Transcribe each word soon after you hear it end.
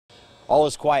All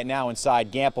is quiet now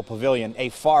inside Gamble Pavilion, a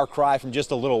far cry from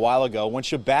just a little while ago when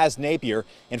Shabazz Napier,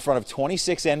 in front of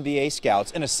 26 NBA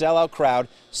scouts and a sellout crowd,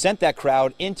 sent that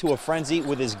crowd into a frenzy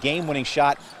with his game-winning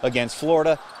shot against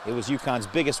Florida. It was UConn's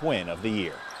biggest win of the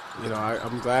year. You know,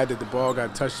 I'm glad that the ball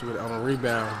got touched with on a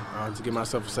rebound to give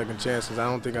myself a second chance, because I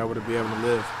don't think I would have been able to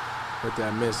live with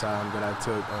that miss that I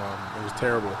took. It was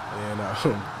terrible.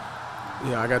 And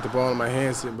yeah, I got the ball in my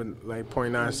hands with like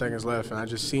 0.9 seconds left, and I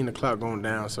just seen the clock going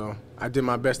down. So I did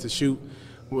my best to shoot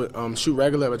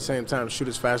regular, but at the same time shoot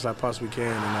as fast as I possibly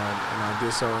can, and I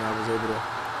did so, and I was able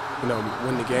to,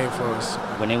 win the game for us.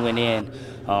 When it went in,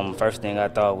 first thing I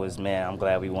thought was, man, I'm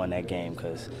glad we won that game,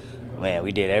 because, man,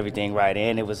 we did everything right,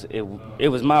 and it was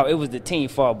the team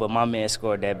fault, but my man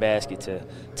scored that basket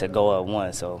to go up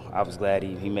one, so I was glad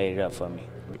he made it up for me.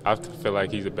 I feel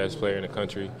like he's the best player in the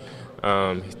country.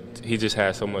 He just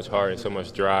has so much heart and so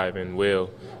much drive and will,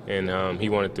 and he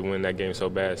wanted to win that game so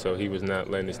bad, so he was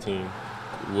not letting his team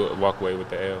walk away with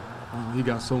the L. He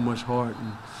got so much heart,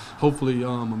 and hopefully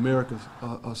America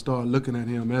start looking at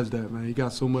him as that, man. He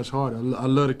got so much heart. I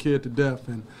love the kid to death,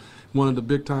 and one of the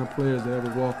big-time players that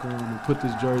ever walk on and put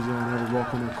this jersey on and ever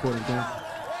walk on that court again.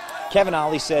 Kevin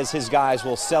Ollie says his guys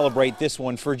will celebrate this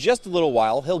one for just a little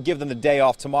while. He'll give them the day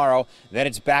off tomorrow. Then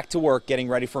it's back to work getting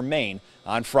ready for Maine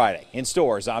on Friday. In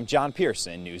stores, I'm John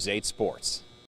Pierson, News 8 Sports.